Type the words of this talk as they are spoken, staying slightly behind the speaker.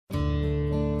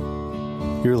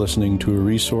You're listening to a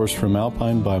resource from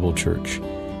Alpine Bible Church.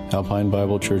 Alpine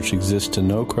Bible Church exists to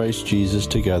know Christ Jesus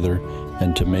together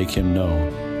and to make Him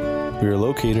known. We are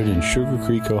located in Sugar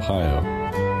Creek, Ohio.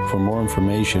 For more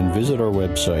information, visit our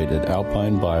website at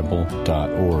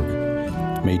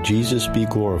alpinebible.org. May Jesus be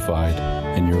glorified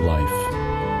in your life.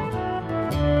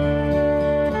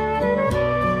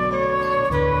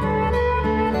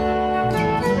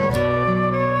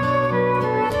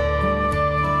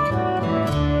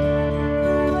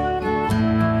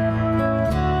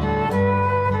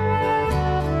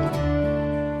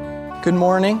 Good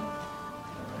morning.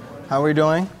 How are we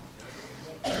doing?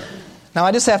 Now,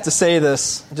 I just have to say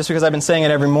this, just because I've been saying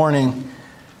it every morning,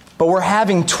 but we're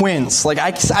having twins.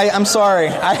 I'm sorry.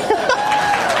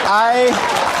 I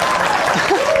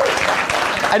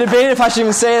debated if I should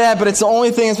even say that, but it's the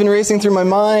only thing that's been racing through my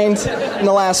mind in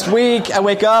the last week. I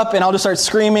wake up and I'll just start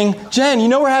screaming, Jen, you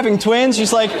know we're having twins?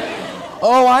 She's like,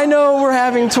 oh, I know we're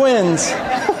having twins.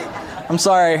 I'm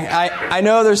sorry. I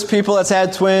know there's people that's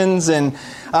had twins and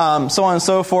so on and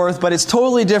so forth, but it's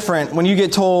totally different when you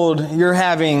get told you're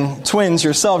having twins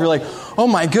yourself. You're like, oh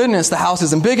my goodness, the house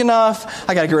isn't big enough.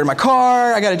 I got to get rid of my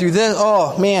car. I got to do this.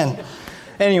 Oh, man.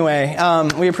 Anyway,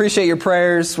 we appreciate your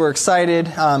prayers. We're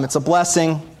excited. It's a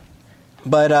blessing,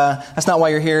 but that's not why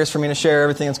you're here. It's for me to share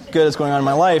everything that's good that's going on in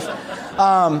my life.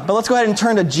 But let's go ahead and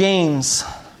turn to James.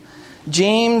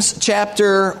 James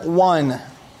chapter 1.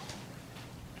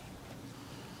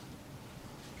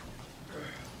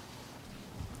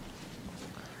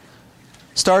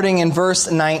 Starting in verse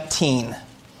 19.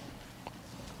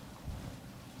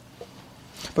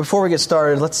 Before we get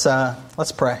started, let's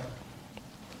pray.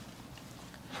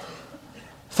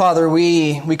 Father,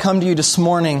 we come to you this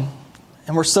morning,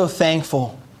 and we're so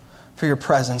thankful for your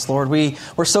presence, Lord.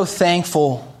 We're so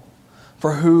thankful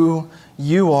for who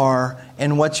you are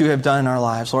and what you have done in our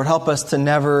lives. Lord, help us to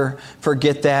never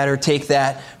forget that or take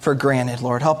that for granted,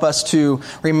 Lord. Help us to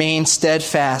remain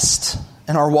steadfast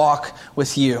in our walk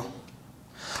with you.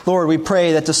 Lord, we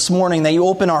pray that this morning that you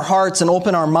open our hearts and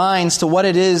open our minds to what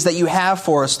it is that you have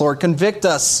for us, Lord. Convict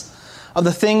us of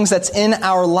the things that's in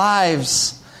our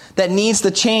lives that needs to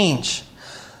change.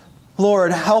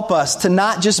 Lord, help us to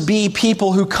not just be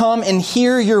people who come and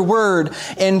hear your word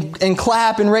and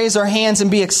clap and raise our hands and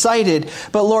be excited,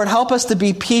 but Lord, help us to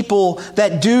be people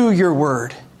that do your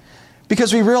word.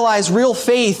 Because we realize real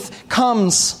faith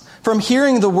comes from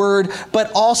hearing the word,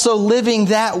 but also living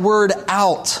that word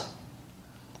out.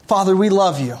 Father, we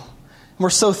love you. We're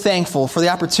so thankful for the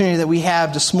opportunity that we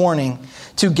have this morning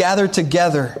to gather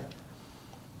together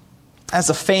as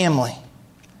a family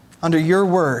under your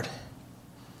word.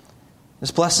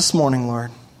 Just bless this morning,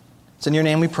 Lord. It's in your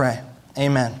name we pray.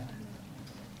 Amen.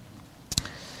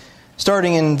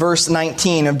 Starting in verse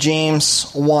 19 of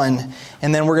James 1,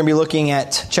 and then we're going to be looking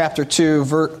at chapter 2,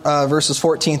 verses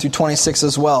 14 through 26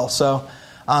 as well. So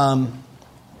I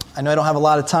know I don't have a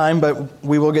lot of time, but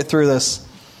we will get through this.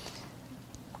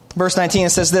 Verse 19,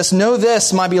 it says this, "Know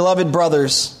this, my beloved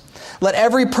brothers, let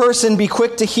every person be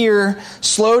quick to hear,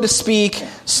 slow to speak,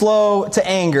 slow to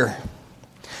anger.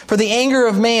 For the anger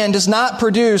of man does not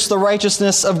produce the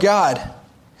righteousness of God.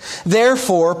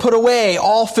 Therefore, put away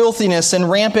all filthiness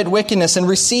and rampant wickedness, and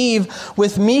receive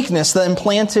with meekness the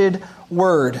implanted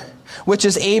word, which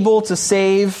is able to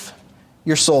save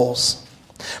your souls.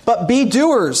 But be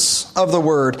doers of the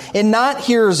word, and not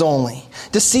hearers only,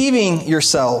 deceiving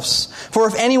yourselves. For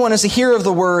if anyone is a hearer of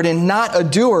the word and not a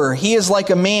doer, he is like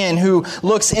a man who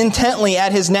looks intently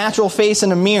at his natural face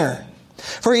in a mirror.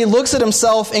 For he looks at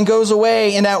himself and goes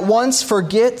away and at once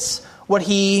forgets what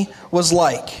he was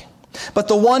like. But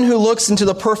the one who looks into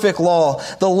the perfect law,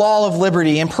 the law of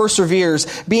liberty, and perseveres,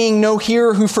 being no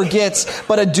hearer who forgets,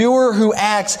 but a doer who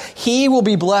acts, he will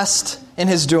be blessed in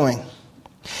his doing.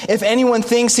 If anyone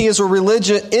thinks he is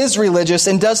religious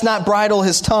and does not bridle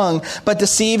his tongue, but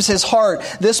deceives his heart,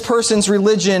 this person's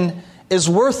religion is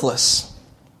worthless.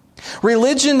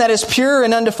 Religion that is pure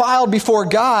and undefiled before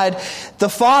God, the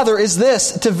Father, is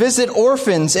this, to visit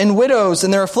orphans and widows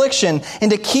in their affliction, and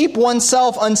to keep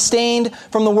oneself unstained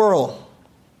from the world."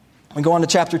 We go on to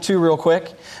chapter 2 real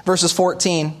quick, verses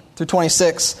 14 through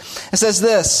 26. It says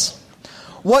this,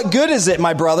 "What good is it,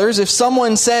 my brothers, if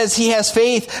someone says he has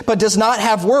faith but does not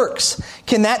have works?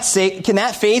 Can that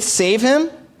faith save him?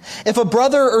 If a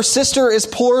brother or sister is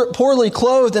poorly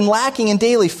clothed and lacking in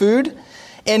daily food,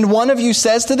 and one of you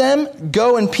says to them,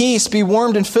 'Go in peace, be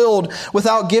warmed and filled,'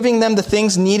 without giving them the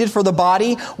things needed for the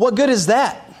body, what good is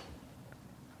that?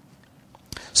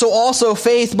 So also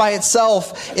faith by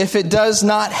itself, if it does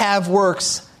not have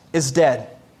works, is dead.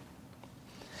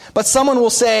 But someone will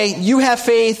say, you have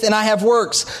faith and I have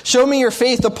works. Show me your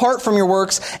faith apart from your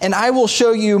works, and I will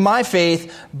show you my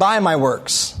faith by my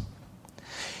works.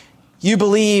 You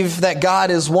believe that God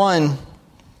is one.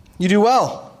 You do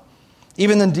well.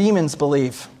 Even the demons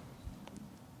believe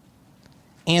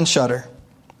and shudder.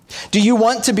 Do you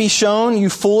want to be shown, you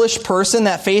foolish person,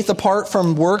 that faith apart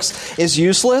from works is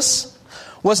useless?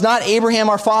 Was not Abraham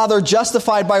our father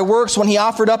justified by works when he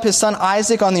offered up his son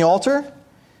Isaac on the altar?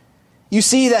 You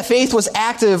see that faith was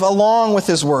active along with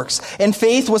his works, and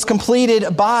faith was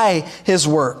completed by his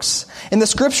works. And the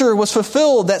scripture was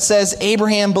fulfilled that says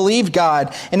Abraham believed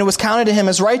God, and it was counted to him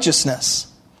as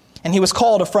righteousness, and he was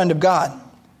called a friend of God.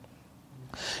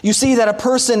 You see that a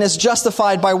person is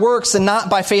justified by works and not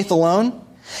by faith alone.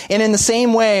 And in the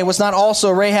same way, was not also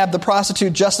Rahab the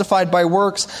prostitute justified by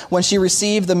works when she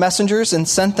received the messengers and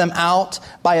sent them out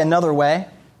by another way?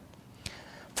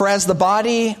 For as the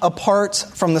body apart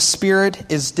from the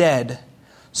spirit is dead,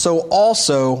 so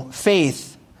also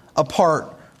faith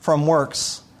apart from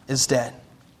works is dead.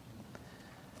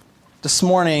 This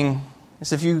morning,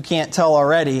 as if you can't tell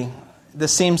already,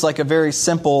 this seems like a very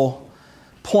simple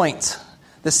point.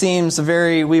 This seems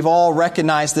we've all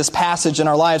recognized this passage in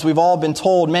our lives. We've all been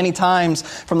told many times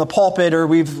from the pulpit, or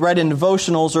we've read in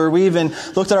devotionals, or we even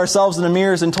looked at ourselves in the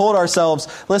mirrors and told ourselves,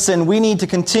 listen, we need to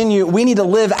continue, we need to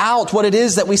live out what it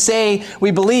is that we say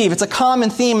we believe. It's a common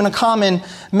theme and a common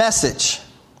message.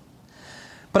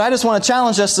 But I just want to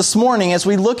challenge us this morning as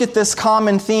we look at this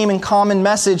common theme and common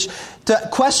message to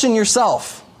question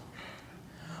yourself.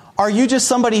 Are you just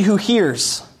somebody who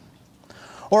hears?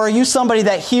 Or are you somebody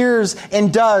that hears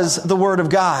and does the Word of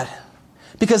God?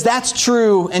 Because that's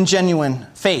true and genuine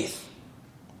faith.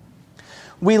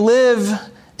 We live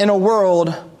in a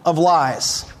world of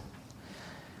lies.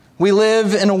 We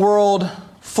live in a world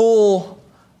full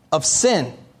of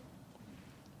sin.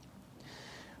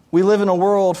 We live in a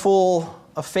world full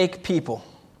of fake people.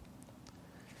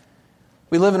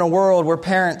 We live in a world where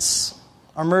parents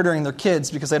are murdering their kids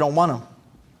because they don't want them.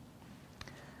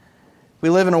 We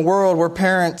live in a world where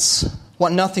parents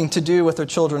want nothing to do with their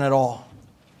children at all.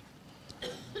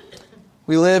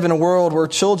 We live in a world where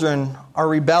children are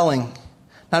rebelling,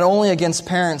 not only against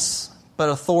parents, but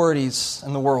authorities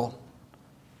in the world.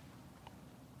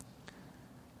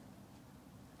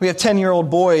 We have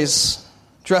 10-year-old boys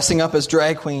dressing up as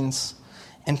drag queens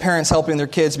and parents helping their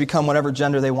kids become whatever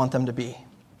gender they want them to be.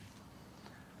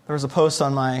 There was a post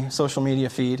on my social media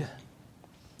feed.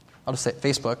 I'll just say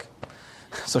Facebook.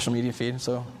 Social media feed,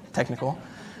 so technical.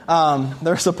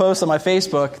 There was a post on my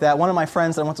Facebook that one of my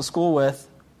friends that I went to school with,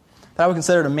 that I would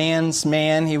consider a man's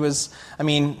man.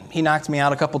 He knocked me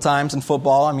out a couple times in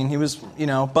football. He was,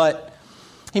 but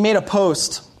he made a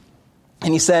post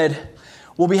and he said,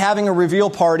 we'll be having a reveal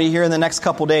party here in the next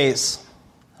couple days.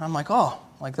 And I'm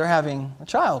like, they're having a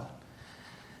child.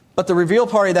 But the reveal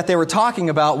party that they were talking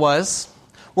about was,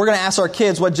 we're going to ask our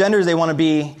kids what gender they want to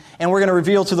be, and we're going to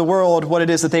reveal to the world what it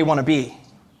is that they want to be.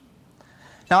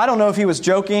 Now, I don't know if he was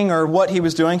joking or what he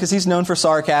was doing, because he's known for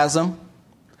sarcasm.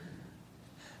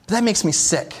 But that makes me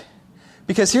sick.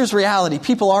 Because here's reality.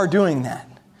 People are doing that.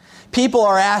 People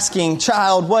are asking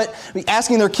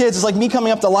asking their kids. It's like me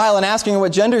coming up to Lila and asking her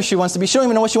what gender she wants to be. She don't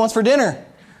even know what she wants for dinner.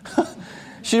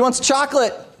 She wants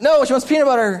chocolate. No, she wants peanut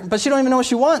butter. But she don't even know what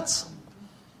she wants.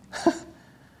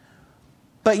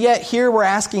 But yet here we're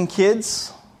asking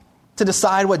kids to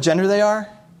decide what gender they are.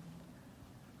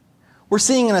 We're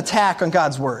seeing an attack on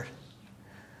God's Word.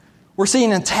 We're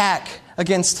seeing an attack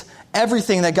against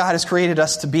everything that God has created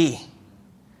us to be.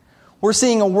 We're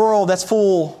seeing a world that's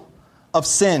full of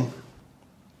sin.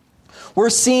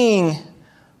 We're seeing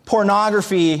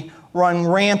pornography run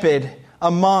rampant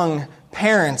among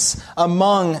parents,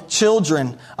 among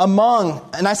children,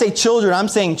 and I say children, I'm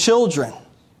saying children.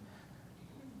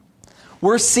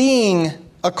 We're seeing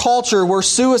a culture where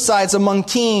suicides among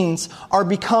teens are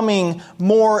becoming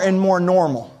more and more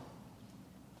normal.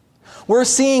 We're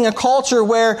seeing a culture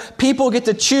where people get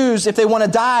to choose if they want to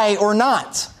die or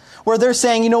not. Where they're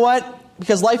saying, you know what?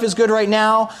 Because life is good right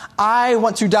now, I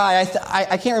want to die.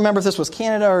 I can't remember if this was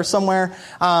Canada or somewhere,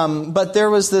 but there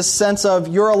was this sense of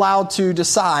you're allowed to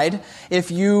decide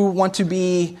if you want to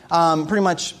be pretty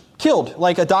much killed.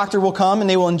 Like a doctor will come and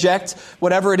they will inject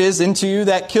whatever it is into you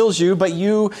that kills you, but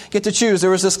you get to choose.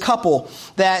 There was this couple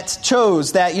that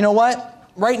chose that, you know what?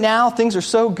 Right now, things are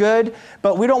so good,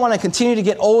 but we don't want to continue to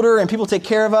get older and people take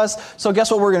care of us. So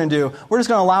guess what we're going to do? We're just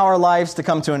going to allow our lives to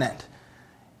come to an end.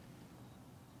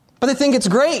 But they think it's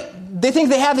great. They think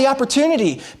they have the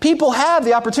opportunity. People have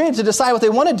the opportunity to decide what they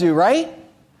want to do, right?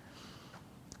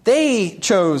 They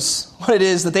chose what it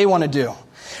is that they want to do.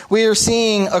 We are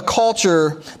seeing a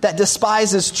culture that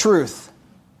despises truth.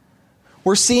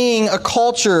 We're seeing a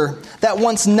culture that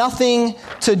wants nothing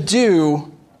to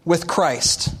do with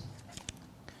Christ.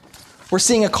 We're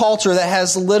seeing a culture that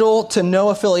has little to no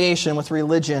affiliation with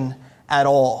religion at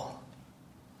all.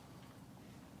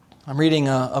 I'm reading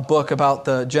a book about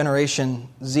the Generation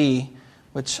Z,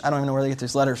 which I don't even know where they get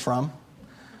these letters from.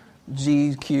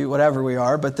 G, Q, whatever we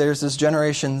are, but there's this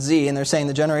Generation Z, and they're saying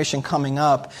the generation coming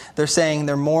up, they're saying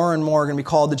they're more and more going to be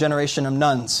called the generation of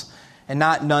nuns. And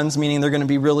not nuns meaning they're going to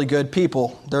be really good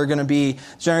people. They're going to be,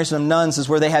 generation of nuns is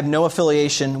where they have no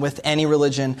affiliation with any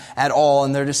religion at all.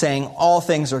 And they're just saying all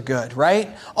things are good, right?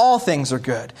 All things are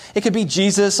good. It could be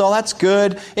Jesus, oh that's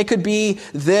good. It could be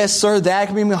this or that. It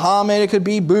could be Muhammad. It could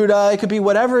be Buddha. It could be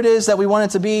whatever it is that we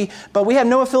want it to be. But we have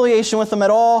no affiliation with them at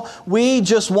all. We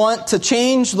just want to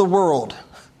change the world.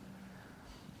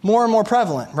 More and more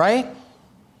prevalent, right?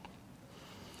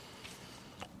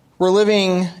 We're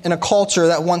living in a culture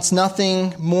that wants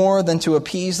nothing more than to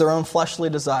appease their own fleshly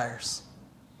desires.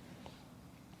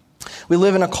 We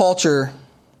live in a culture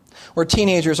where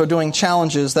teenagers are doing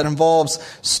challenges that involves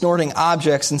snorting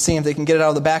objects and seeing if they can get it out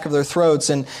of the back of their throats,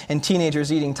 and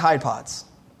teenagers eating Tide Pods.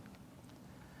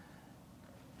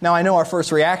 Now, I know our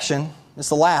first reaction is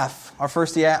to laugh. Our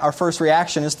first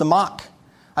reaction is to mock.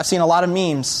 I've seen a lot of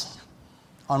memes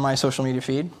on my social media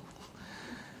feed.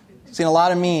 I've seen a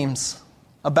lot of memes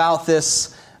about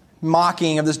this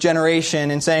mocking of this generation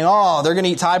and saying, oh, they're going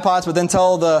to eat Tide Pods, but then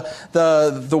tell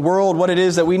the world what it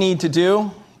is that we need to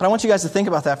do. But I want you guys to think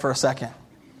about that for a second.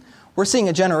 We're seeing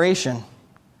a generation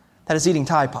that is eating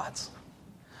Tide Pods.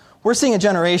 We're seeing a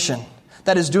generation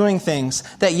that is doing things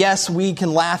that, yes, we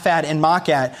can laugh at and mock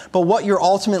at, but what you're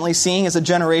ultimately seeing is a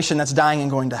generation that's dying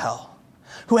and going to hell,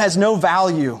 who has no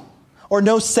value or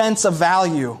no sense of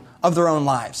value of their own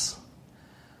lives.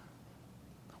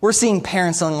 We're seeing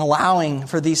parents allowing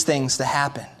for these things to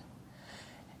happen.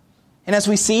 And as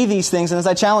we see these things, and as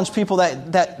I challenge people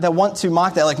that want to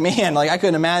mock that, like, man, like I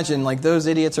couldn't imagine, like those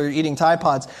idiots are eating Tide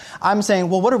Pods. I'm saying,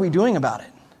 well, what are we doing about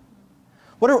it?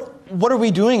 What are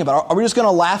we doing about it? Are we just going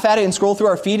to laugh at it and scroll through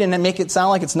our feed and then make it sound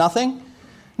like it's nothing?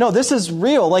 No, this is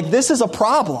real. Like, this is a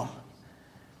problem.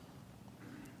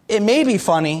 It may be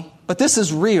funny, but this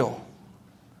is real.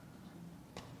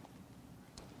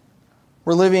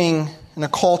 We're living in a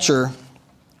culture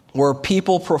where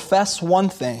people profess one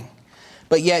thing,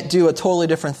 but yet do a totally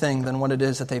different thing than what it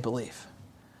is that they believe.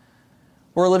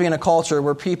 We're living in a culture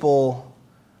where people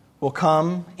will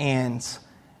come and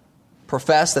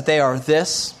profess that they are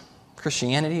this,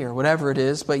 Christianity or whatever it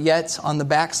is, but yet on the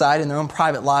backside in their own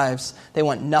private lives, they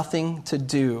want nothing to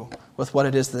do with what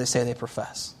it is that they say they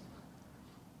profess.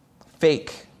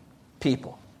 Fake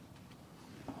people.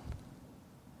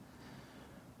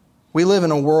 We live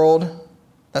in a world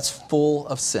that's full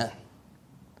of sin.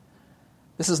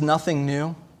 This is nothing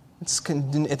new.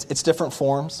 It's different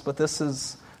forms, but this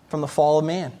is from the fall of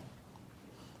man.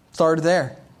 It started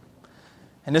there.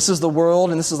 And this is the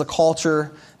world and this is the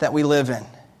culture that we live in.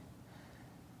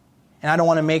 And I don't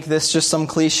want to make this just some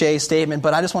cliche statement,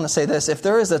 but I just want to say this. If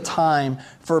there is a time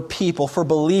for people, for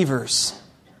believers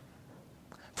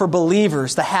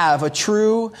to have a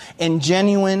true and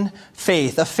genuine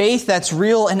faith, a faith that's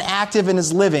real and active and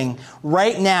is living,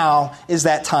 right now is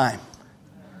that time.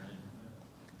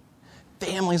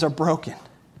 Families are broken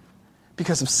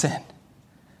because of sin.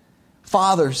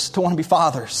 Fathers don't want to be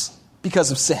fathers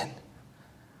because of sin.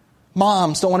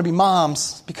 Moms don't want to be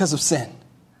moms because of sin.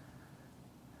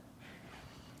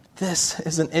 This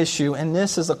is an issue, and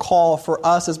this is a call for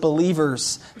us as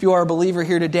believers, if you are a believer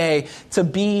here today, to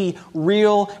be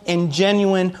real and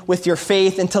genuine with your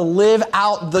faith and to live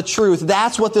out the truth.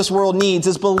 That's what this world needs,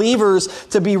 is believers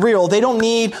to be real. They don't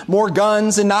need more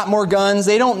guns and not more guns.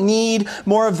 They don't need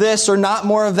more of this or not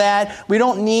more of that. We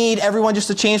don't need everyone just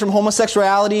to change from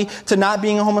homosexuality to not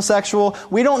being a homosexual.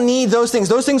 We don't need those things.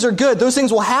 Those things are good. Those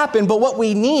things will happen. But what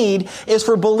we need is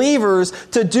for believers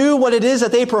to do what it is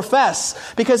that they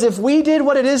profess. Because if we did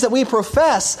what it is that we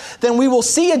profess, then we will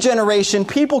see a generation,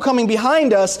 people coming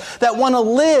behind us that want to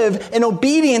live in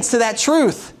obedience to that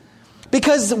truth.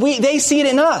 Because they see it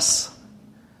in us.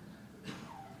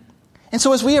 And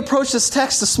so as we approach this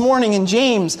text this morning in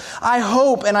James, I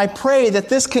hope and I pray that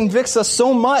this convicts us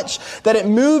so much that it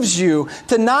moves you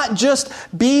to not just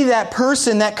be that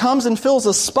person that comes and fills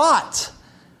a spot,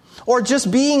 or just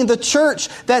being the church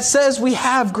that says we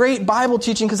have great Bible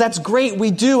teaching, because that's great, we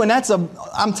do, and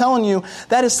I'm telling you,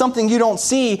 that is something you don't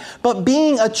see. But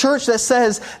being a church that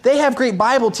says they have great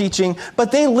Bible teaching,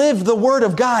 but they live the Word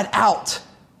of God out.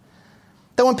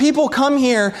 That when people come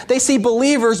here, they see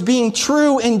believers being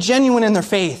true and genuine in their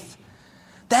faith.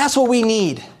 That's what we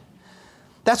need.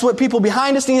 That's what people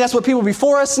behind us need. That's what people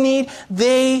before us need.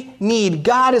 They need.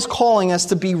 God is calling us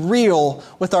to be real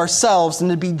with ourselves and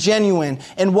to be genuine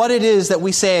in what it is that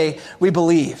we say we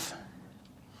believe.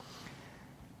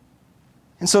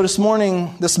 And so this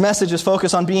morning, this message is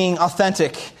focused on being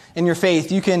authentic in your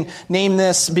faith. You can name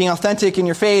this being authentic in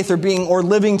your faith or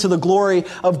living to the glory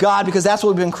of God, because that's what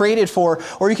we've been created for.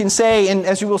 Or you can say, and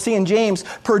as you will see in James,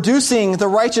 producing the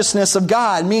righteousness of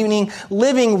God, meaning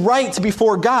living right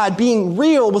before God, being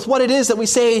real with what it is that we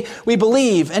say we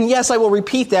believe. And yes, I will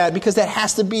repeat that because that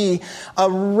has to be a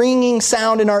ringing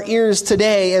sound in our ears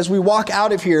today as we walk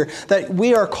out of here, that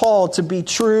we are called to be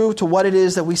true to what it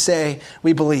is that we say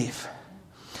we believe.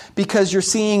 Because you're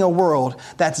seeing a world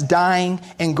that's dying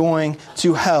and going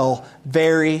to hell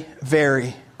very,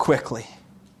 very quickly.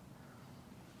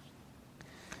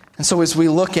 And so as we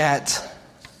look at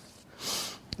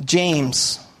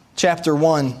James chapter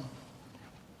 1,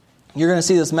 you're going to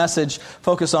see this message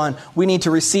focus on we need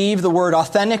to receive the word.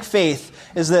 Authentic faith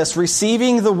is this: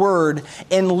 receiving the word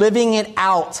and living it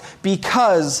out,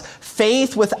 because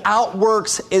faith without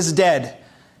works is dead.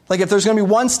 Like if there's going to be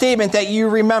one statement that you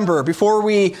remember before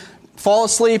we fall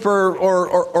asleep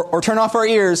or turn off our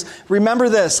ears, remember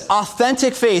this: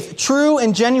 authentic faith, true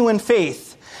and genuine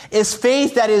faith, is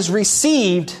faith that is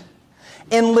received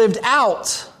and lived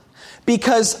out.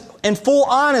 Because in full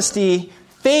honesty,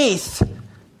 faith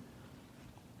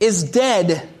is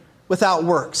dead without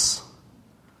works.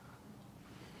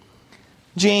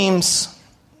 James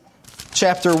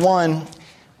chapter 1,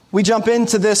 we jump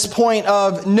into this point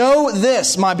of, know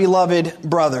this, my beloved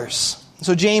brothers.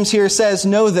 So James here says,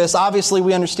 know this. Obviously,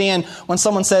 we understand when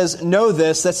someone says, know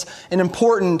this, that's an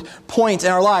important point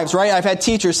in our lives, right? I've had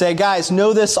teachers say, guys,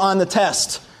 know this on the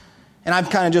test. And I've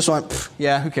kind of just went,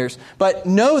 yeah, who cares? But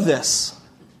know this.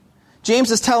 James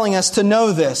is telling us to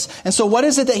know this. And so what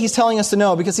is it that he's telling us to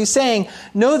know? Because he's saying,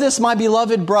 know this, my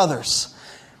beloved brothers,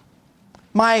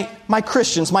 my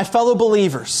Christians, my fellow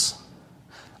believers.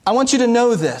 I want you to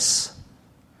know this.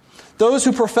 Those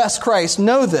who profess Christ,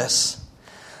 know this.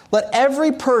 Let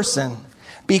every person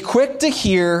be quick to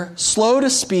hear, slow to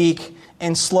speak,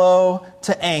 and slow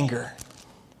to anger.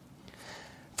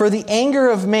 For the anger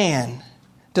of man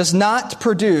does not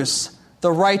produce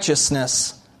the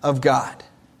righteousness of God.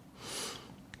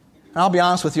 And I'll be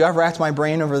honest with you, I've racked my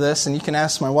brain over this, and you can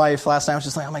ask my wife. Last night I was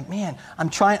just like, I'm like, man, I'm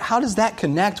trying, how does that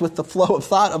connect with the flow of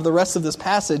thought of the rest of this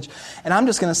passage? And I'm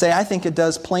just going to say, I think it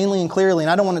does plainly and clearly,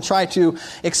 and I don't want to try to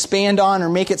expand on or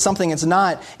make it something it's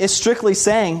not. It's strictly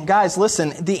saying, guys,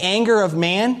 listen, the anger of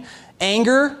man,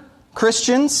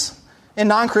 Christians and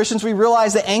non-Christians, we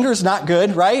realize that anger is not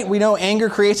good, right? We know anger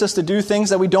creates us to do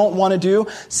things that we don't want to do,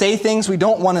 say things we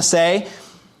don't want to say.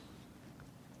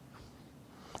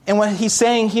 And what he's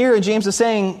saying here, James is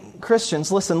saying,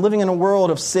 Christians, listen, living in a world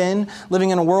of sin,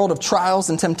 living in a world of trials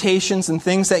and temptations and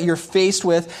things that you're faced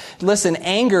with, listen,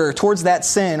 anger towards that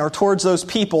sin or towards those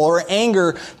people, or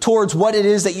anger towards what it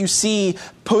is that you see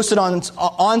posted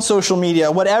on social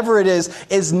media, whatever it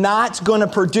is not going to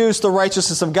produce the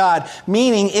righteousness of God.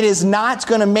 Meaning it is not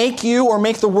going to make you or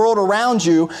make the world around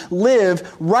you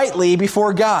live rightly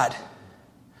before God.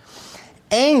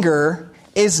 Anger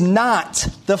is not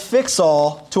the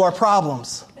fix-all to our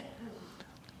problems.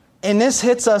 And this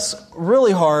hits us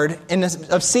really hard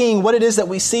of seeing what it is that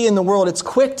we see in the world. It's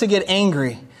quick to get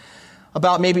angry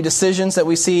about maybe decisions that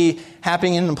we see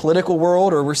happening in the political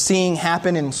world, or we're seeing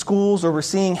happen in schools, or we're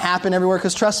seeing happen everywhere,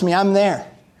 because trust me, I'm there.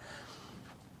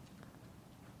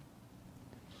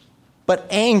 But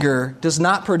anger does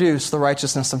not produce the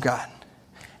righteousness of God.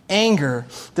 Anger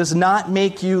does not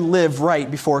make you live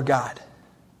right before God.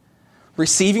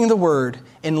 Receiving the word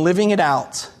and living it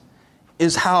out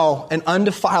is how an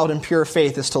undefiled and pure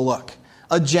faith is to look.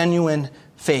 A genuine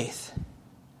faith.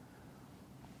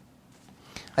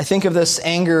 I think of this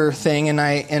anger thing, and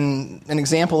an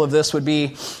example of this would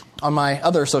be on my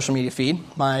other social media feed,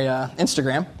 my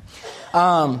Instagram.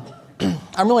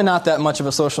 I'm really not that much of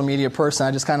a social media person.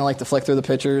 I just kind of like to flick through the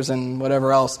pictures and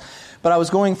whatever else. But I was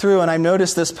going through and I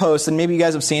noticed this post, and maybe you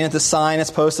guys have seen it, this sign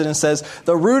that's posted and says,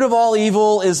 "The root of all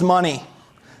evil is money.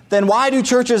 Then why do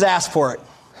churches ask for it?"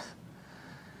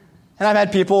 And I've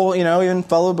had people, even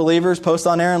fellow believers post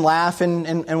on there and laugh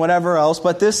and whatever else.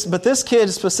 But this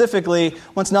kid specifically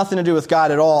wants nothing to do with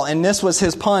God at all. And this was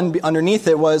his pun underneath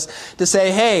it, was to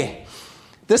say, hey,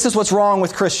 this is what's wrong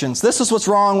with Christians. This is what's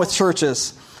wrong with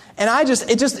churches. And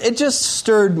it just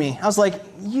stirred me. I was like,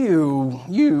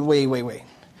 wait.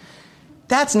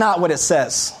 That's not what it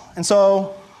says. And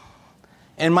so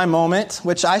in my moment,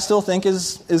 which I still think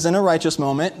is in a righteous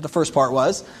moment, the first part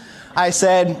was, I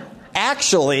said,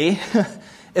 actually,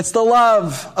 It's the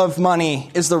love of money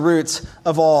is the root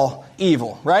of all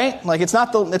evil, right? Like it's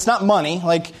not money.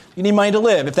 Like you need money to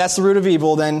live. If that's the root of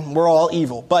evil, then we're all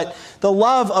evil. But the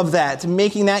love of that,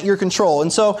 making that your control.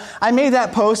 And so I made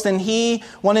that post and he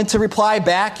wanted to reply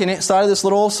back and it started this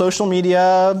little social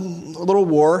media, little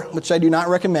war, which I do not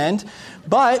recommend.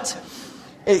 But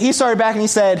he started back and he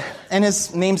said, and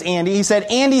his name's Andy, he said,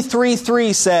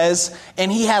 Andy33 says, and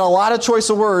he had a lot of choice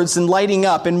of words and lighting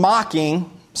up and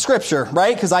mocking Scripture,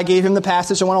 right? Because I gave him the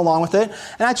passage and went along with it.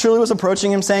 And I truly was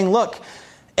approaching him saying, look,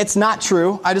 it's not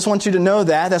true. I just want you to know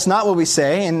that. That's not what we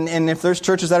say. And if there's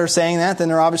churches that are saying that, then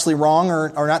they're obviously wrong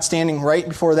or not standing right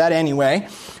before that anyway.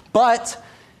 But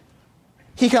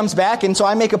he comes back, and so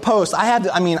I make a post. I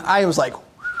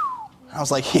was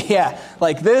like, yeah,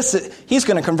 like this, he's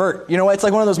going to convert. You know, it's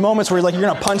like one of those moments where you're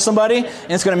going to punch somebody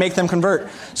and it's going to make them convert.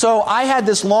 So I had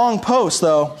this long post,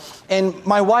 though, and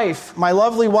my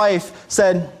lovely wife,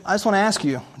 said, I just want to ask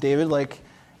you, David, like,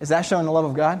 is that showing the love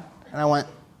of God? And I went,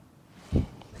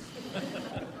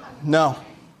 no.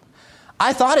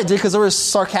 I thought it did because there was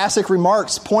sarcastic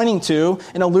remarks pointing to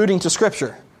and alluding to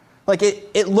Scripture. Like,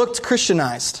 it looked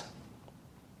Christianized.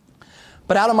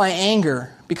 But out of my anger,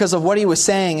 because of what he was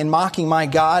saying and mocking my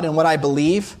God and what I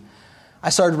believe, I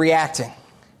started reacting.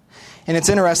 And it's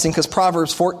interesting because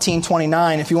Proverbs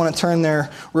 14:29, if you want to turn there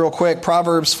real quick,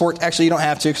 actually you don't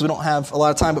have to because we don't have a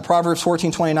lot of time, but Proverbs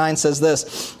 14:29 says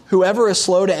this, whoever is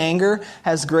slow to anger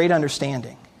has great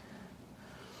understanding.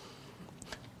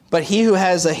 But he who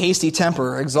has a hasty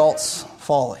temper exalts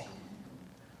folly.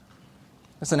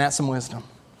 Isn't that some wisdom?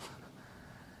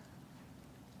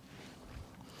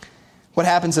 What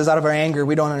happens is out of our anger,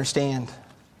 we don't understand.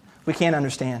 We can't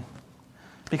understand.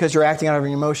 Because you're acting out of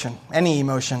your emotion. Any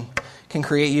emotion can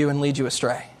create you and lead you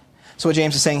astray. So what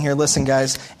James is saying here, listen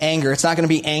guys, anger, it's not going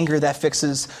to be anger that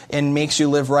fixes and makes you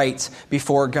live right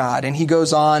before God. And he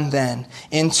goes on then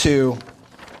into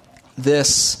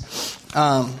this,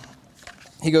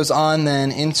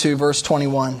 into verse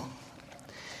 21.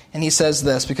 And he says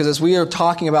this, because as we are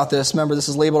talking about this, remember this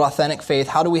is labeled authentic faith.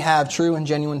 How do we have true and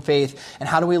genuine faith? And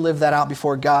how do we live that out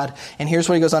before God? And here's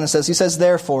what he goes on and says. He says,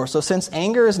 therefore, so since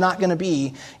anger is not going to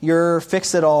be your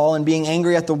fix-it-all and being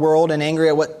angry at the world and angry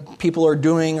at what people are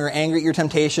doing or angry at your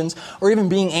temptations or even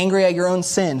being angry at your own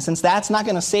sin, since that's not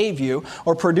going to save you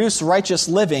or produce righteous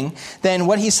living, then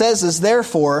what he says is,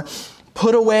 therefore,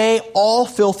 put away all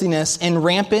filthiness and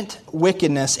rampant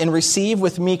wickedness and receive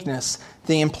with meekness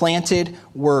the implanted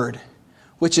word,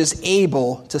 which is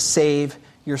able to save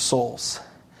your souls.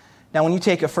 Now, when you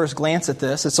take a first glance at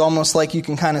this, it's almost like you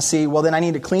can kind of see, well, then I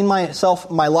need to clean my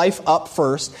life up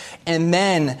first, and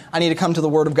then I need to come to the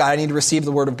Word of God. I need to receive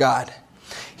the Word of God.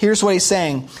 Here's what he's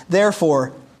saying.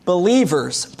 Therefore,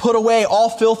 believers, put away all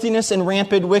filthiness and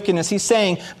rampant wickedness. He's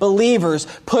saying, believers,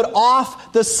 put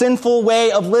off the sinful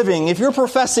way of living. If you're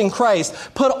professing Christ,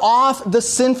 put off the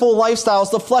sinful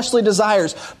lifestyles, the fleshly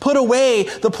desires. Put away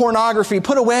the pornography.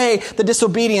 Put away the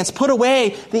disobedience. Put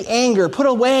away the anger. Put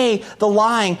away the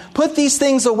lying. Put these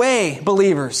things away,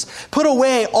 believers. Put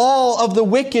away all of the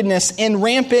wickedness and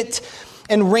rampant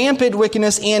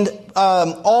wickedness and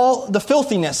all the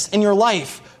filthiness in your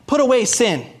life. Put away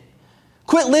sin.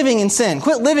 Quit living in sin.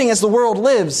 Quit living as the world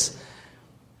lives.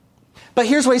 But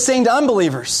here's what he's saying to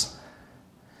unbelievers.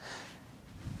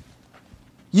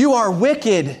 You are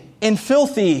wicked and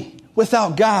filthy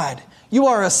without God. You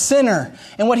are a sinner.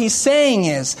 And what he's saying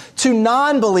is, to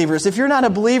non-believers, if you're not a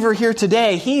believer here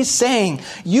today, he's saying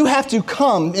you have to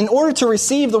come, in order to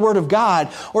receive the Word of God,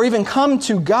 or even come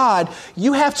to God,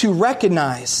 you have to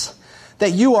recognize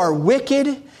that you are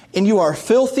wicked and you are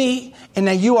filthy and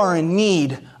that you are in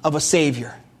need of a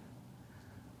Savior.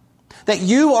 That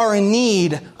you are in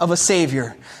need of a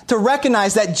Savior. To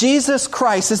recognize that Jesus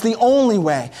Christ is the only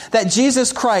way. That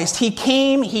Jesus Christ, He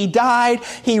came, He died,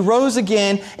 He rose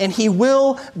again, and He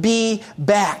will be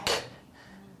back.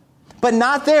 But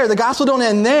not there. The gospel don't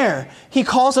end there. He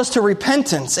calls us to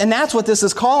repentance, and that's what this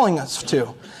is calling us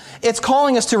to. It's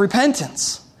calling us to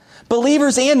repentance.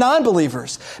 Believers and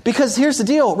non-believers. Because here's the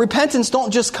deal. Repentance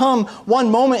don't just come one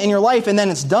moment in your life and then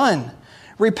it's done.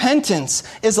 Repentance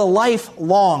is a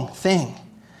lifelong thing.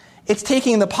 It's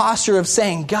taking the posture of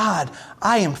saying, God,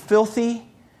 I am filthy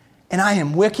and I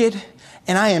am wicked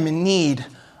and I am in need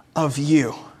of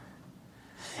you.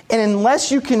 And unless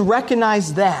you can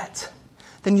recognize that,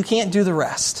 then you can't do the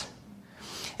rest.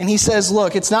 And he says,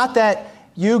 look, it's not that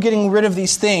you getting rid of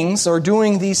these things or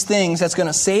doing these things that's going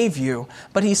to save you,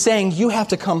 but he's saying you have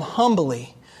to come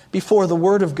humbly before the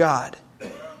Word of God.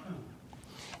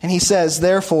 And he says,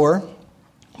 therefore,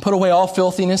 Put away all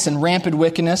filthiness and rampant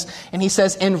wickedness. And he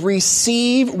says, and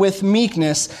receive with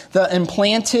meekness the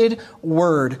implanted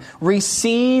word.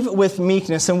 Receive with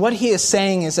meekness. And what he is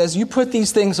saying is, as you put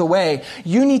these things away,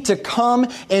 you need to come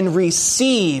and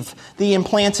receive the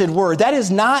implanted word. That is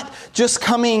not just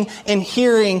coming and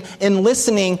hearing and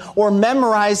listening or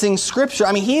memorizing scripture.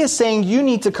 I mean, he is saying you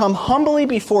need to come humbly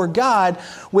before God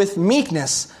with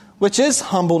meekness, which is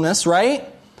humbleness, right?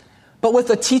 But with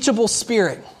a teachable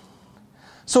spirit.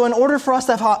 So in order for us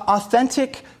to have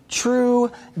authentic,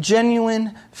 true,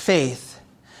 genuine faith,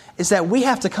 is that we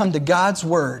have to come to God's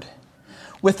word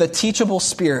with a teachable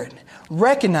spirit,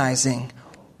 recognizing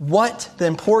what the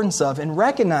importance of, and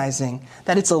recognizing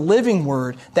that it's a living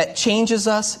word that changes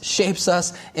us, shapes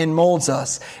us, and molds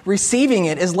us. Receiving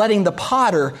it is letting the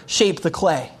potter shape the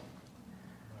clay.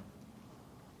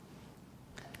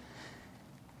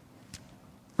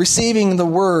 Receiving the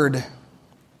word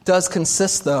does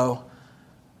consist, though,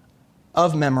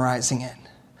 of memorizing it,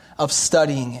 of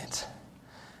studying it.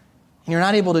 And you're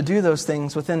not able to do those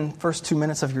things within the first 2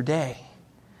 minutes of your day.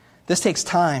 This takes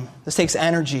time. This takes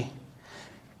energy.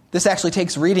 This actually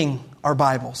takes reading our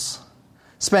Bibles,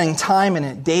 spending time in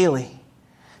it daily,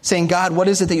 saying, God, what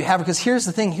is it that you have? Because here's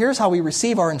the thing. Here's how we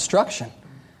receive our instruction.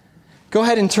 Go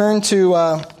ahead and turn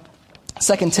to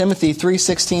 2 Timothy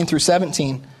 3:16 through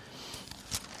 17.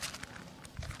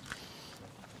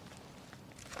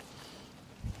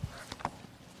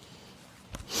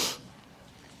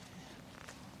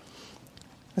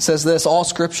 It says this, all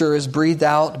Scripture is breathed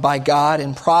out by God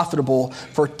and profitable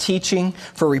for teaching,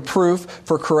 for reproof,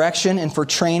 for correction, and for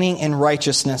training in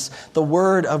righteousness. The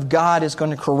Word of God is going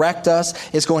to correct us,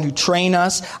 is going to train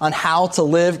us on how to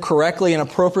live correctly and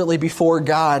appropriately before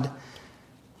God,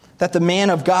 that the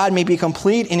man of God may be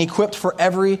complete and equipped for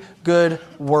every good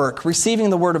work.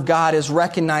 Receiving the Word of God is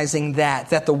recognizing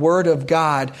that the Word of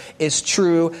God is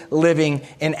true, living,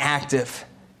 and active.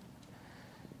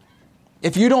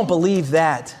 If you don't believe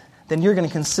that, then you're going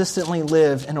to consistently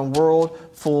live in a world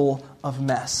full of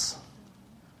mess.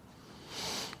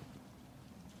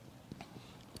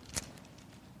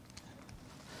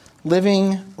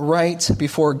 Living right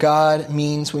before God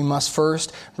means we must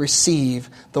first receive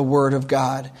the Word of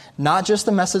God. Not just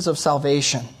the message of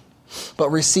salvation, but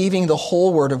receiving the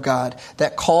whole Word of God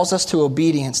that calls us to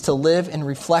obedience, to live in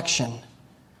reflection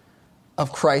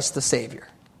of Christ the Savior.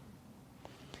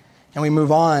 And we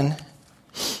move on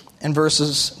in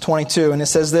verses 22, and it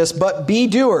says this, but be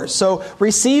doers. So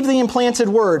receive the implanted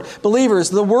word. Believers,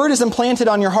 the word is implanted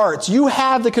on your hearts. You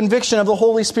have the conviction of the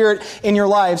Holy Spirit in your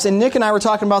lives. And Nick and I were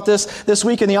talking about this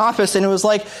week in the office, and it was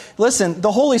like, listen,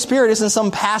 the Holy Spirit isn't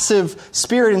some passive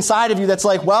spirit inside of you that's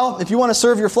like, well, if you want to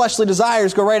serve your fleshly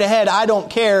desires, go right ahead. I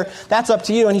don't care. That's up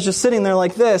to you. And he's just sitting there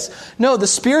like this. No, the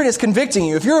Spirit is convicting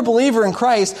you. If you're a believer in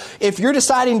Christ, if you're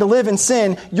deciding to live in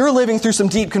sin, you're living through some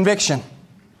deep conviction.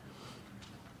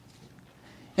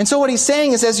 And so what he's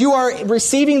saying is, as you are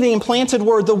receiving the implanted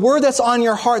word, the word that's on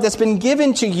your heart, that's been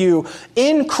given to you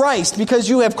in Christ because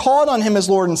you have called on him as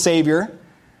Lord and Savior,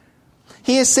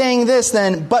 he is saying this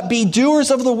then, but be doers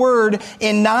of the word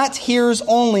and not hearers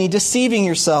only, deceiving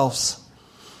yourselves.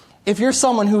 If you're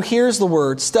someone who hears the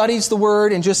word, studies the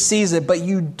word, and just sees it, but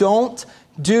you don't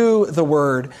do the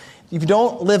word, if you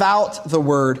don't live out the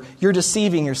word, you're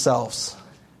deceiving yourselves.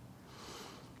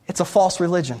 It's a false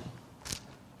religion.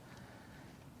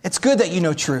 It's good that you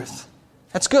know truth.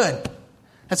 That's good.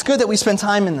 That's good that we spend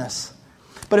time in this.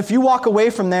 But if you walk away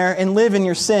from there and live in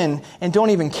your sin and don't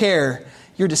even care,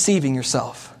 you're deceiving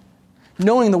yourself.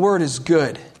 Knowing the word is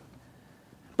good.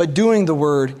 But doing the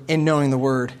word and knowing the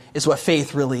word is what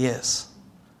faith really is.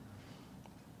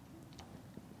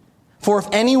 For if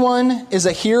anyone is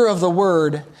a hearer of the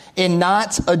word and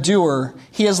not a doer,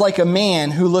 he is like a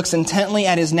man who looks intently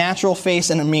at his natural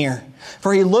face in a mirror.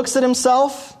 For he looks at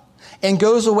himself and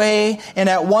goes away and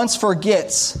at once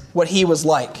forgets what he was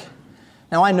like.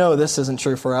 Now I know this isn't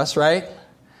true for us, right?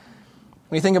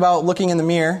 When you think about looking in the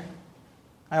mirror,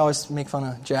 I always make fun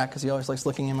of Jack because he always likes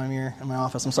looking in my mirror in my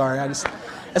office. I'm sorry. That's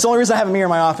the only reason I have a mirror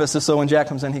in my office is so when Jack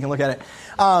comes in, he can look at it.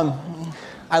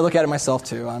 I look at it myself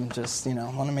too. I'm just,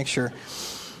 want to make sure.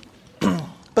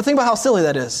 But think about how silly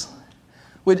that is.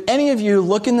 Would any of you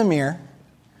look in the mirror,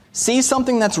 see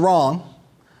something that's wrong,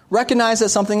 recognize that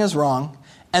something is wrong,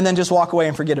 and then just walk away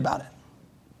and forget about it?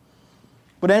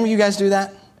 Would any of you guys do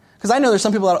that? Because I know there's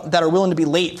some people that are willing to be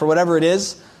late for whatever it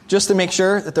is, just to make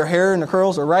sure that their hair and their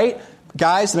curls are right.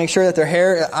 Guys, to make sure that their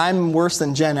hair, I'm worse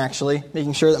than Jen actually,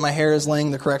 making sure that my hair is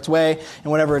laying the correct way,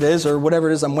 and whatever it is, or whatever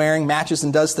it is I'm wearing matches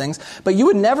and does things. But you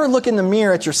would never look in the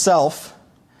mirror at yourself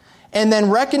and then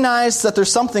recognize that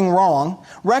there's something wrong,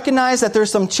 recognize that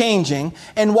there's some changing,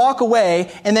 and walk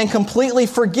away and then completely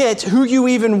forget who you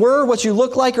even were, what you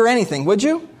look like, or anything, would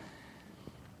you?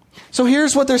 So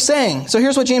here's what they're saying. So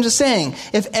here's what James is saying.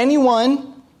 If anyone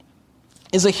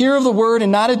is a hearer of the word and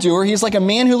not a doer, he's like a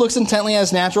man who looks intently at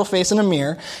his natural face in a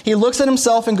mirror. He looks at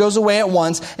himself and goes away at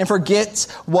once and forgets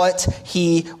what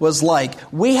he was like.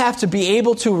 We have to be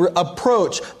able to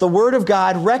approach the word of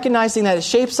God, recognizing that it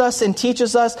shapes us and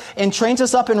teaches us and trains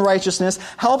us up in righteousness,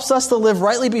 helps us to live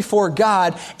rightly before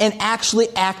God, and actually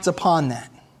act upon that.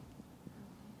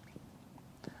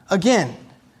 Again,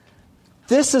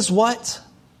 this is what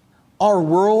our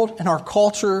world and our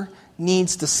culture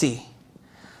needs to see.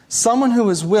 Someone who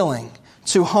is willing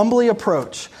to humbly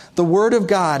approach the Word of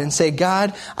God and say,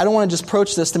 God, I don't want to just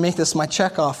approach this to make this my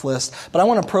checkoff list, but I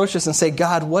want to approach this and say,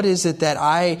 God, what is it that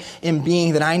I am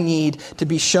being, that I need to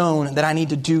be shown, that I need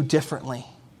to do differently?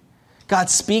 God,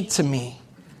 speak to me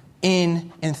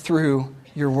in and through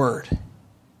your Word.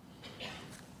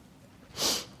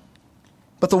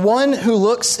 But the one who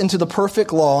looks into the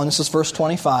perfect law, and this is verse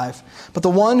 25, but the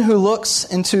one who looks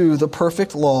into the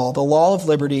perfect law, the law of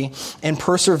liberty, and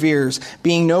perseveres,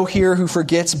 being no hearer who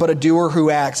forgets, but a doer who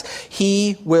acts,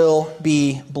 he will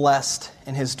be blessed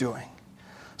in his doing.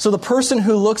 So the person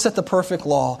who looks at the perfect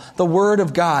law, the Word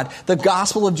of God, the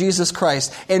gospel of Jesus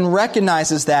Christ, and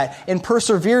recognizes that and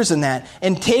perseveres in that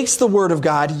and takes the Word of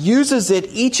God, uses it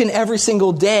each and every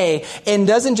single day, and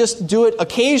doesn't just do it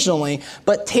occasionally,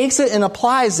 but takes it and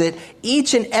applies it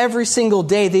each and every single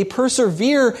day, they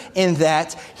persevere in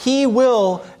that, he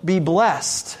will be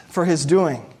blessed for his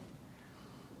doing.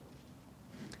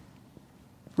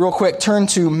 Real quick, turn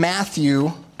to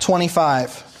Matthew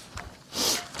 25.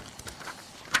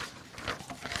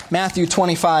 Matthew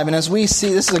 25, and as we see,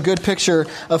 this is a good picture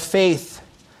of faith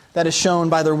that is shown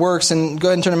by their works. And go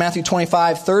ahead and turn to Matthew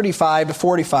 25, 35 to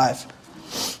 45.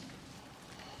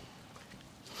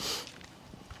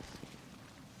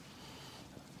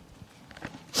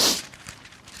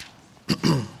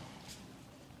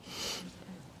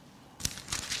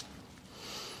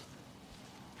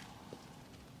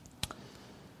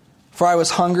 For I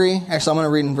was hungry. Actually, I'm going to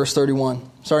read in verse 31.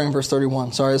 Starting in verse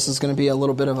 31. Sorry, this is going to be a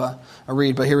little bit of a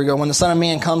read, but here we go. When the Son of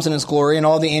Man comes in his glory and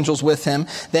all the angels with him,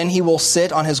 then he will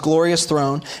sit on his glorious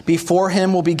throne. Before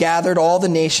him will be gathered all the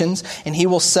nations, and he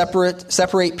will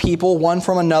separate people one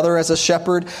from another as a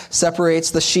shepherd separates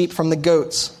the sheep from the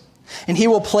goats. And he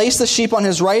will place the sheep on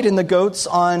his right and the goats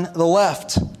on the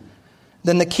left.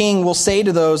 Then the king will say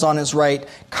to those on his right,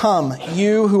 "Come,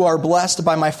 you who are blessed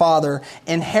by my Father,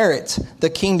 inherit the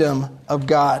kingdom of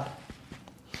God,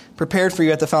 prepared for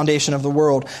you at the foundation of the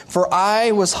world. For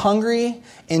I was hungry,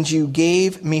 and you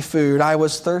gave me food. I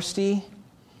was thirsty,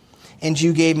 and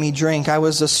you gave me drink. I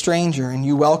was a stranger, and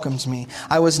you welcomed me.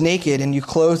 I was naked, and you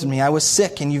clothed me. I was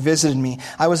sick, and you visited me.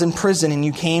 I was in prison, and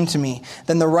you came to me."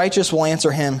 Then the righteous will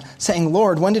answer him, saying,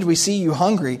 "Lord, when did we see you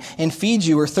hungry, and feed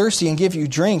you, or thirsty, and give you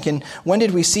drink? And when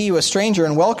did we see you a stranger,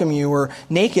 and welcome you, or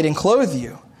naked, and clothe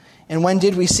you? And when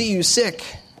did we see you sick,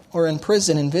 or in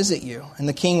prison, and visit you?" And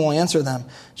the king will answer them,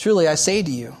 "Truly I say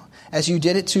to you, as you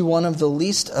did it to one of the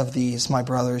least of these, my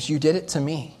brothers, you did it to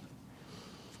me."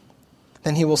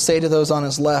 Then he will say to those on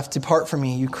his left, "Depart from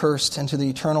me, you cursed, into the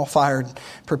eternal fire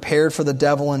prepared for the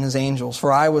devil and his angels.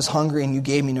 For I was hungry, and you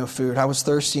gave me no food. I was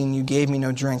thirsty, and you gave me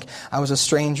no drink. I was a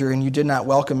stranger, and you did not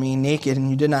welcome me. Naked, and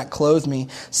you did not clothe me.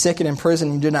 Sick and in prison,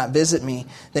 and you did not visit me."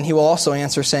 Then he will also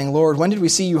answer, saying, "Lord, when did we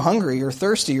see you hungry, or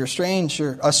thirsty, or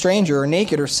a stranger, or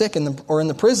naked, or sick, or in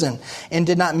the prison, and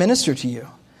did not minister to you?"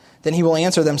 Then he will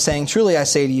answer them, saying, "Truly I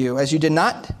say to you, as you did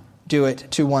not do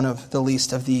it to one of the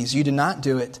least of these, you did not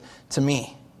do it to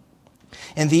me."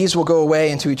 And these will go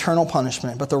away into eternal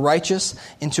punishment, but the righteous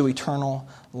into eternal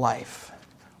life.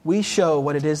 We show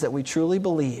what it is that we truly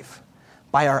believe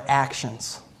by our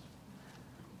actions.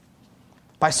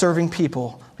 By serving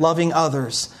people, loving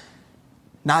others,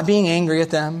 not being angry at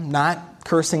them, not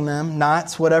cursing them,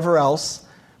 not whatever else,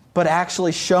 but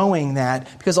actually showing that,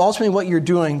 because ultimately what you're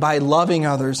doing by loving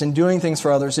others and doing things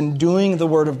for others and doing the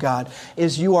Word of God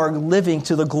is you are living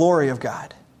to the glory of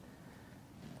God.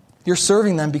 You're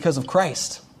serving them because of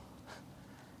Christ.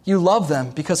 You love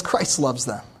them because Christ loves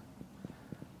them.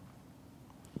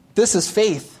 This is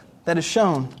faith that is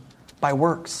shown by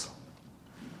works.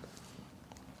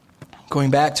 Going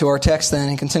back to our text then,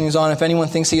 it continues on, if anyone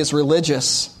thinks he is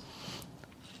religious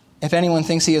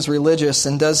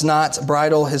and does not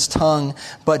bridle his tongue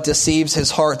but deceives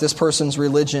his heart, this person's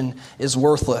religion is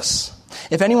worthless.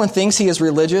 If anyone thinks he is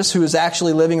religious, who is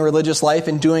actually living a religious life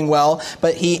and doing well,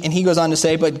 but he goes on to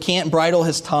say, but can't bridle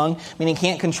his tongue, meaning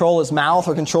can't control his mouth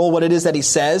or control what it is that he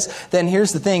says, then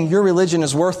here's the thing, your religion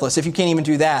is worthless if you can't even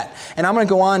do that. And I'm going to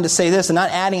go on to say this, and not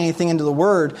adding anything into the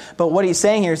word, but what he's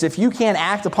saying here is if you can't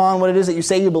act upon what it is that you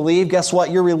say you believe, guess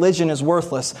what? Your religion is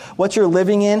worthless. What you're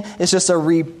living in is just a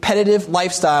repetitive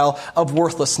lifestyle of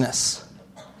worthlessness.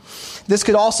 This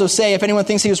could also say, if anyone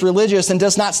thinks he is religious and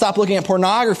does not stop looking at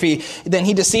pornography, then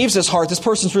he deceives his heart. This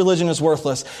person's religion is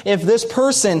worthless. If this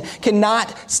person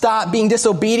cannot stop being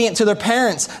disobedient to their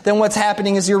parents, then what's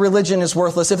happening is your religion is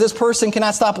worthless. If this person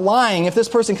cannot stop lying, if this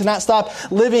person cannot stop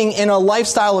living in a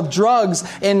lifestyle of drugs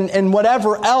and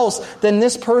whatever else, then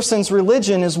this person's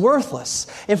religion is worthless.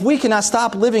 If we cannot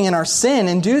stop living in our sin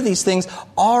and do these things,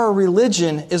 our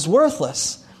religion is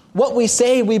worthless. What we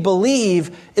say we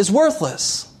believe is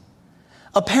worthless.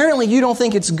 Apparently, you don't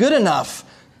think it's good enough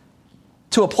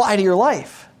to apply to your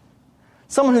life.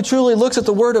 Someone who truly looks at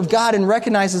the Word of God and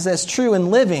recognizes as true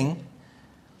and living,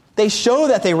 they show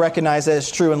that they recognize it as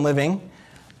true and living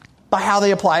by how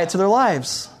they apply it to their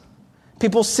lives.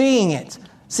 People seeing it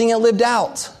lived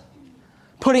out,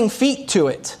 putting feet to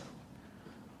it,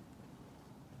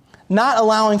 not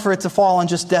allowing for it to fall on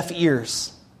just deaf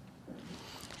ears.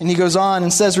 And he goes on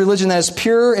and says religion that is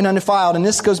pure and undefiled. And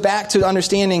this goes back to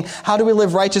understanding how do we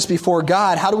live righteous before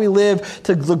God? How do we live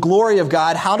to the glory of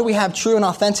God? How do we have true and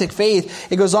authentic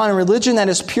faith? It goes on, religion that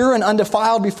is pure and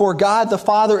undefiled before God the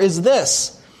Father is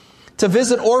this: to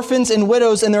visit orphans and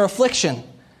widows in their affliction.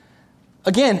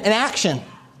 Again, an action.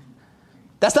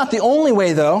 That's not the only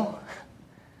way, though.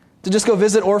 To just go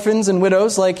visit orphans and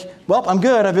widows like, well, I'm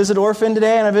good. I visited an orphan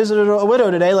today and I visited a widow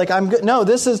today. Like, I'm good. No,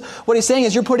 this is what he's saying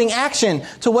is you're putting action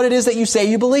to what it is that you say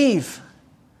you believe.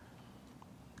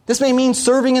 This may mean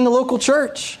serving in the local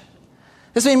church.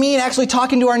 This may mean actually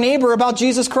talking to our neighbor about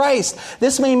Jesus Christ.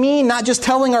 This may mean not just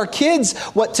telling our kids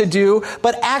what to do,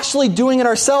 but actually doing it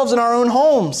ourselves in our own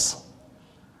homes.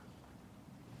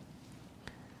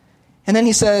 And then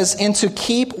he says, and to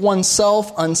keep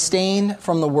oneself unstained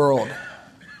from the world.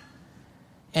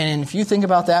 And if you think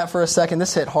about that for a second,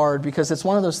 this hit hard because it's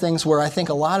one of those things where I think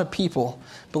a lot of people,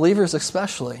 believers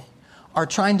especially, are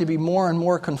trying to be more and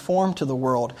more conformed to the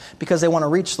world because they want to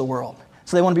reach the world.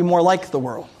 So they want to be more like the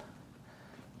world.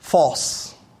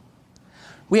 False.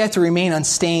 We have to remain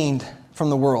unstained from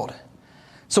the world.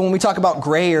 So when we talk about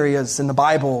gray areas in the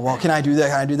Bible, well, can I do that?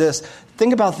 Can I do this?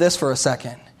 Think about this for a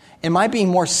second. Am I being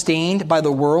more stained by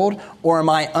the world or am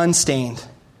I unstained?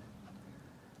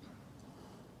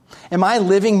 Am I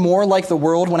living more like the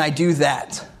world when I do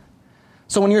that?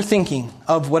 So when you're thinking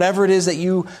of whatever it is that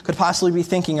you could possibly be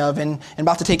thinking of and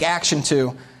about to take action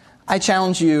to, I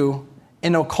challenge you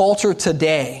in a culture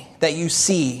today that you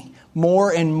see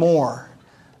more and more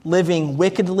living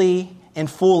wickedly and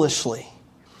foolishly.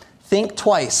 Think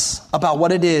twice about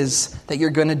what it is that you're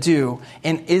going to do.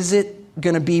 And is it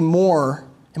going to be more?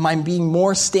 Am I being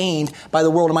more stained by the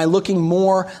world? Am I looking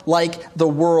more like the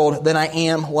world than I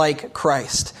am like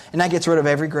Christ? And that gets rid of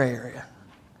every gray area.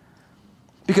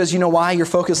 Because you know why? Your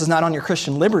focus is not on your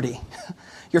Christian liberty.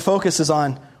 Your focus is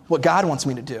on what God wants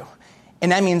me to do.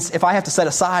 And that means if I have to set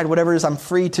aside whatever it is I'm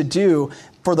free to do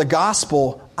for the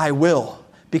gospel, I will.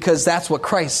 Because that's what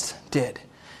Christ did.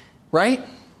 Right?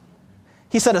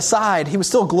 He set aside. He was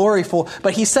still gloriful,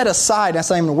 but he set aside. That's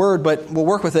not even a word, but we'll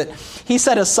work with it. He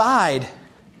set aside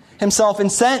himself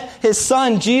and sent his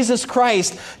son, Jesus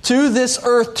Christ, to this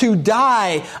earth to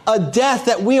die a death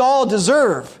that we all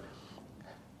deserve.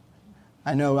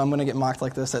 I know I'm going to get mocked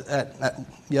like this at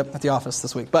the office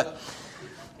this week. But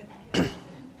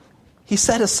he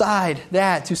set aside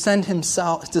that to send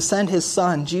his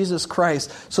son, Jesus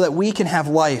Christ, so that we can have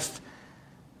life.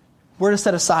 We're to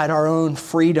set aside our own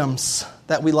freedoms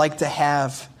that we like to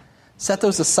have. Set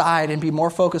those aside and be more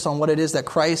focused on what it is that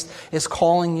Christ is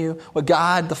calling you, what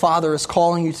God the Father is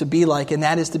calling you to be like, and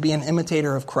that is to be an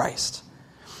imitator of Christ.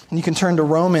 And you can turn to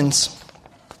Romans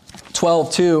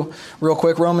 12:2 real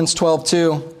quick. Romans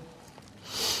 12:2.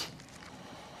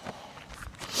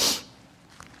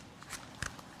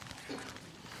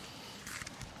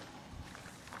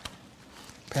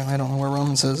 Apparently I don't know where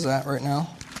Romans is at right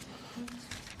now.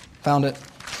 Found it.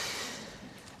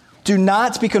 Do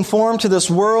not be conformed to this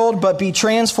world, but be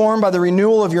transformed by the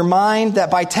renewal of your mind, that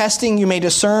by testing you may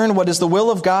discern what is the will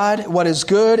of God, what is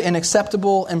good and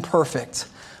acceptable and perfect.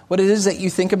 What it is that you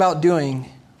think about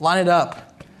doing, line it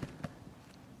up.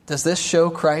 Does this show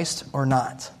Christ or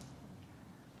not?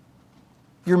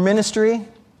 Your ministry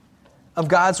of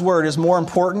God's word is more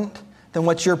important than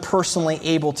what you're personally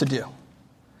able to do,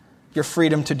 your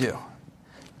freedom to do.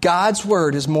 God's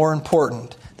word is more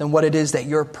important than what it is that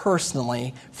you're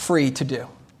personally free to do.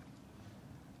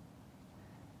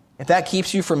 If that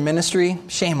keeps you from ministry,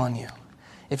 shame on you.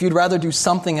 If you'd rather do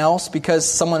something else because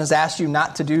someone has asked you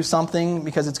not to do something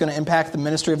because it's going to impact the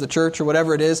ministry of the church or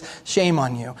whatever it is, shame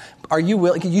on you.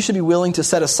 You should be willing to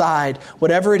set aside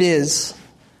whatever it is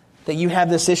that you have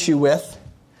this issue with,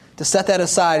 to set that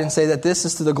aside and say that this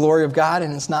is to the glory of God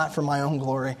and it's not for my own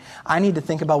glory. I need to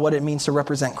think about what it means to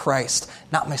represent Christ,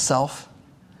 not myself.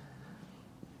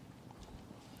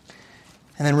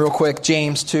 And then real quick,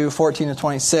 James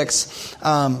 2:14-26,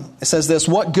 it says this,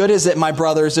 "What good is it, my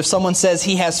brothers, if someone says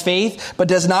he has faith but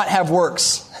does not have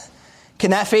works? Can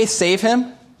that faith save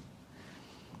him?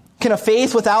 Can a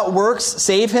faith without works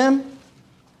save him?"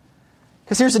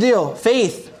 Because here's the deal.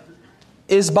 Faith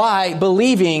is by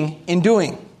believing in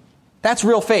doing. That's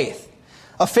real faith.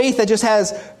 A faith that just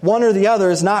has one or the other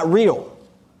is not real.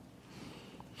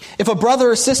 If a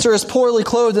brother or sister is poorly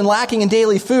clothed and lacking in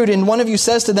daily food, and one of you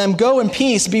says to them, "Go in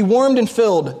peace, be warmed and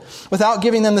filled," without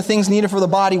giving them the things needed for the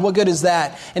body, what good is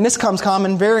that? And this comes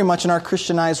common very much in our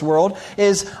Christianized world,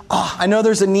 is, I know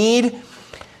there's a need.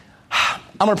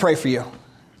 I'm going to pray for you.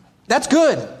 That's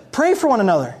good. Pray for one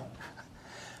another.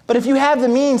 But if you have the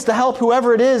means to help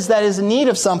whoever it is that is in need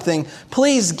of something,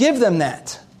 please give them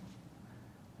that.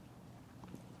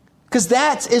 Because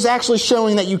that is actually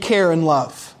showing that you care and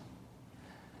love.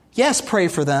 Yes, pray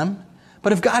for them.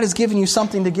 But if God has given you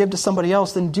something to give to somebody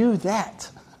else, then do that.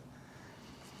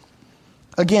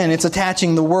 Again, it's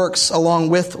attaching the works along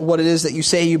with what it is that you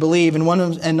say you believe.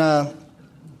 And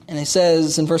it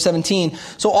says in verse 17,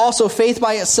 "So also faith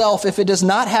by itself, if it does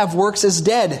not have works, is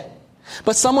dead.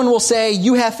 But someone will say,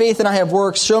 'You have faith and I have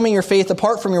works. Show me your faith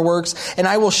apart from your works, and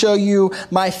I will show you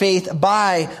my faith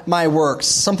by my works.'"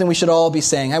 Something we should all be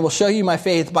saying. I will show you my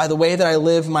faith by the way that I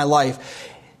live my life.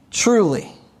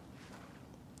 Truly.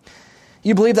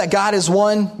 You believe that God is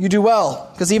one, you do well,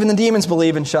 because even the demons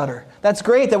believe and shudder. That's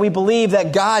great that we believe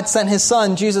that God sent His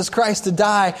Son, Jesus Christ, to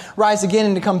die, rise again,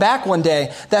 and to come back one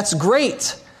day. That's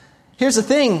great. Here's the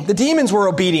thing. The demons were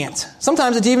obedient.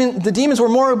 Sometimes the demons were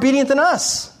more obedient than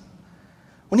us.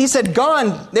 When He said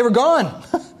gone, they were gone.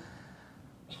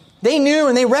 They knew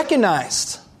and they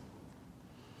recognized.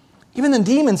 Even the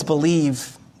demons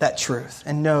believe that truth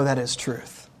and know that is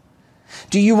truth.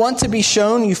 Do you want to be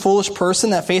shown, you foolish person,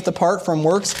 that faith apart from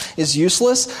works is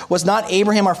useless? Was not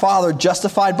Abraham our father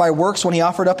justified by works when he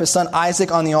offered up his son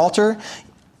Isaac on the altar?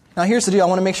 Now here's the deal. I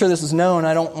want to make sure this is known.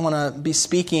 I don't want to be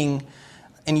speaking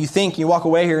and you walk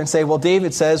away here and say, well,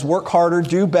 David says, work harder,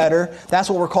 do better. That's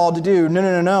what we're called to do.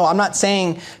 No. I'm not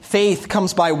saying faith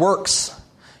comes by works.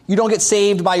 You don't get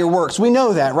saved by your works. We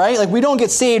know that, right? Like, we don't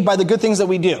get saved by the good things that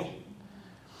we do.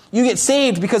 You get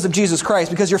saved because of Jesus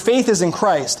Christ, because your faith is in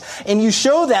Christ. And you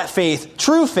show that faith,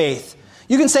 true faith.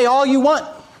 You can say all you want,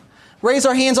 raise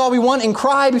our hands all we want, and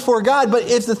cry before God. But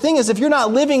if the thing is, if you're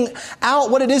not living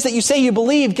out what it is that you say you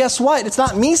believe, guess what? It's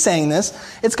not me saying this.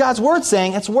 It's God's word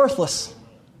saying it's worthless.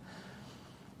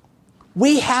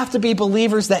 We have to be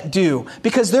believers that do,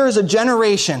 because there is a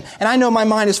generation, and I know my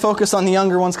mind is focused on the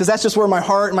younger ones because that's just where my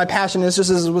heart and my passion is, just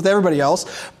as with everybody else.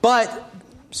 But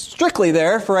strictly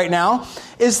there for right now,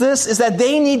 is that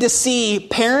they need to see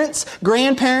parents,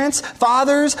 grandparents,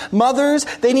 fathers, mothers.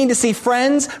 They need to see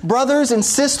friends, brothers, and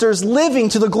sisters living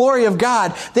to the glory of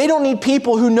God. They don't need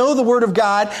people who know the Word of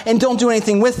God and don't do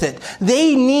anything with it.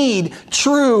 They need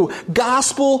true,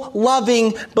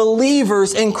 gospel-loving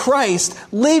believers in Christ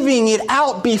living it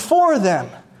out before them.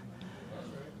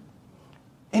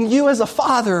 And you as a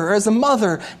father or as a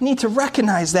mother need to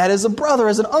recognize that. As a brother,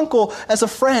 as an uncle, as a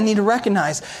friend, need to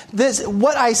recognize this.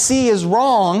 What I see is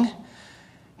wrong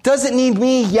doesn't need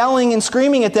me yelling and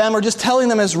screaming at them or just telling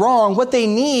them is wrong. What they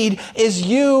need is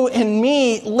you and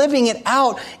me living it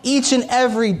out each and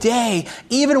every day.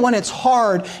 Even when it's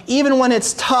hard, even when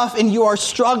it's tough and you are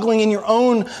struggling in your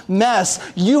own mess,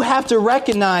 you have to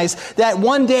recognize that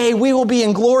one day we will be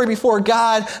in glory before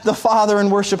God the Father and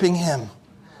worshiping Him.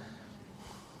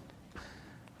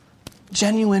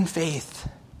 Genuine faith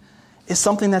is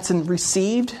something that's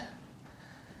received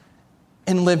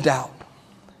and lived out.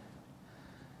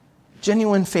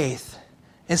 Genuine faith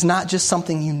is not just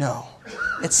something you know.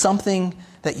 It's something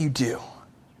that you do.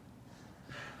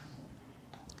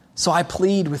 So I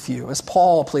plead with you, as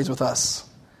Paul pleads with us,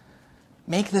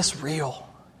 make this real.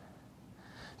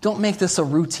 Don't make this a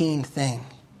routine thing.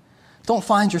 Don't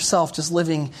find yourself just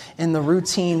living in the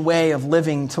routine way of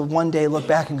living to one day look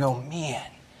back and go, man,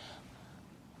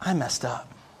 I messed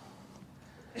up.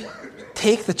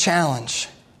 Take the challenge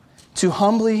to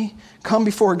humbly come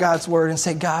before God's Word and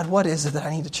say, God, what is it that I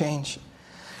need to change?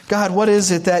 God, what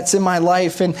is it that's in my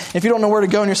life? And if you don't know where to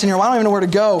go and you're sitting here, well, I don't even know where to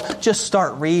go, just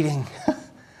start reading.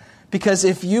 Because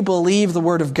if you believe the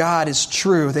Word of God is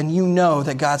true, then you know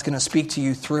that God's going to speak to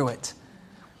you through it.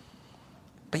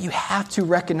 But you have to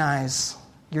recognize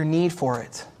your need for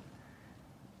it.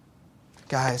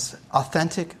 Guys,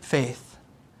 authentic faith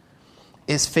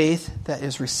is faith that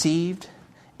is received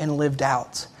and lived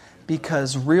out.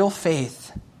 Because real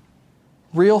faith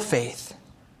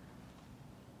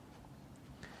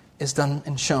is done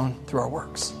and shown through our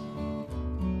works.